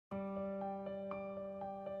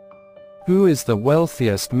Who is the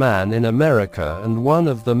wealthiest man in America and one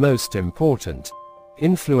of the most important,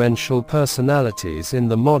 influential personalities in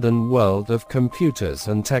the modern world of computers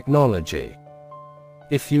and technology?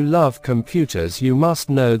 If you love computers, you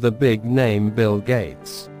must know the big name Bill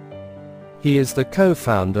Gates. He is the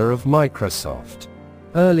co-founder of Microsoft.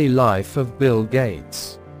 Early life of Bill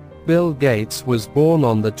Gates. Bill Gates was born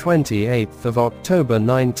on the 28th of October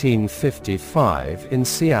 1955 in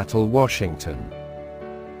Seattle, Washington.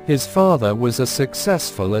 His father was a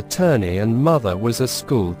successful attorney and mother was a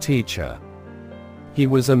school teacher. He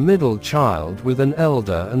was a middle child with an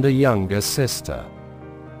elder and a younger sister.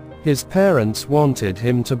 His parents wanted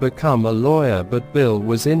him to become a lawyer, but Bill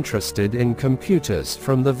was interested in computers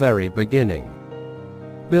from the very beginning.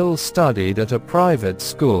 Bill studied at a private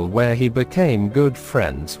school where he became good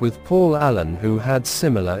friends with Paul Allen, who had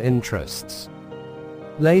similar interests.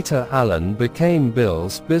 Later, Allen became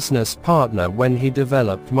Bill's business partner when he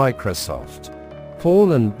developed Microsoft.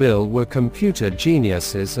 Paul and Bill were computer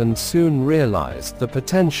geniuses and soon realized the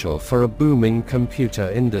potential for a booming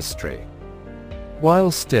computer industry.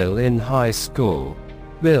 While still in high school,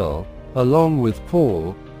 Bill, along with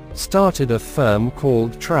Paul, started a firm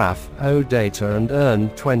called Traf-O Data and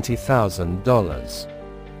earned $20,000.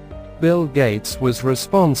 Bill Gates was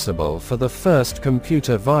responsible for the first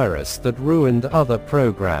computer virus that ruined other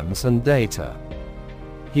programs and data.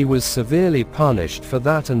 He was severely punished for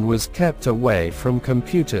that and was kept away from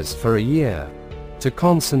computers for a year, to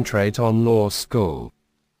concentrate on law school.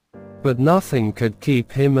 But nothing could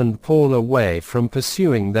keep him and Paul away from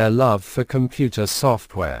pursuing their love for computer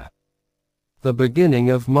software. The beginning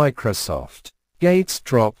of Microsoft. Gates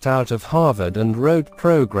dropped out of Harvard and wrote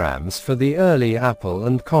programs for the early Apple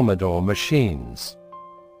and Commodore machines.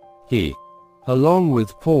 He, along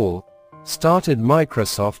with Paul, started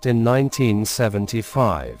Microsoft in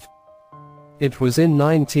 1975. It was in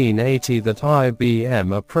 1980 that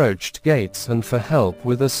IBM approached Gates and for help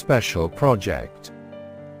with a special project.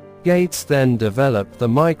 Gates then developed the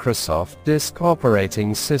Microsoft Disk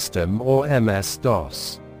Operating System, or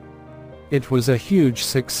MS-DOS. It was a huge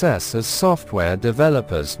success as software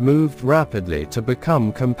developers moved rapidly to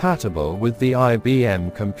become compatible with the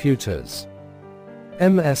IBM computers.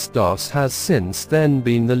 MS-DOS has since then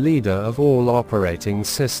been the leader of all operating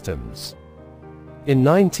systems. In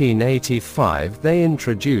 1985 they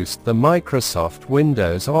introduced the Microsoft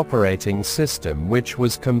Windows operating system, which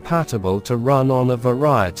was compatible to run on a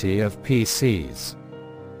variety of PCs.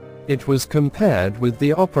 It was compared with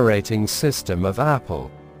the operating system of Apple,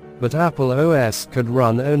 but Apple OS could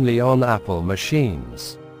run only on Apple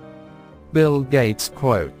machines. Bill Gates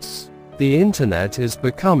quotes, "The Internet is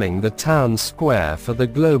becoming the town square for the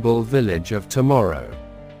global village of tomorrow.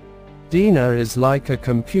 Dina is like a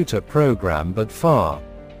computer program, but far,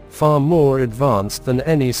 far more advanced than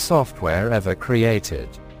any software ever created.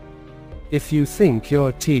 If you think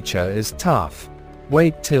your teacher is tough,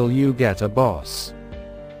 wait till you get a boss."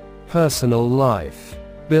 Personal life.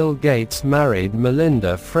 Bill Gates married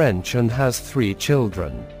Melinda French and has 3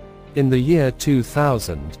 children. In the year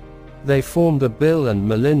 2000, they formed a Bill and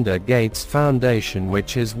Melinda Gates Foundation,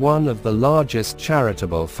 which is one of the largest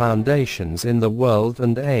charitable foundations in the world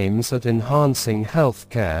and aims at enhancing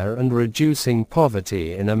healthcare and reducing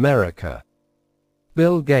poverty in America.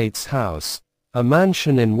 Bill Gates' house, a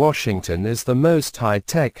mansion in Washington, is the most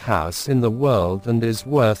high-tech house in the world and is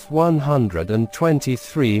worth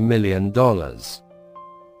 $123 million.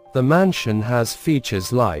 The mansion has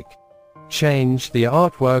features like change the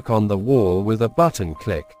artwork on the wall with a button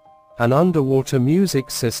click, an underwater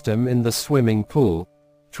music system in the swimming pool,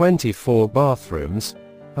 24 bathrooms,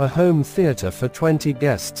 a home theater for 20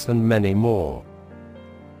 guests and many more.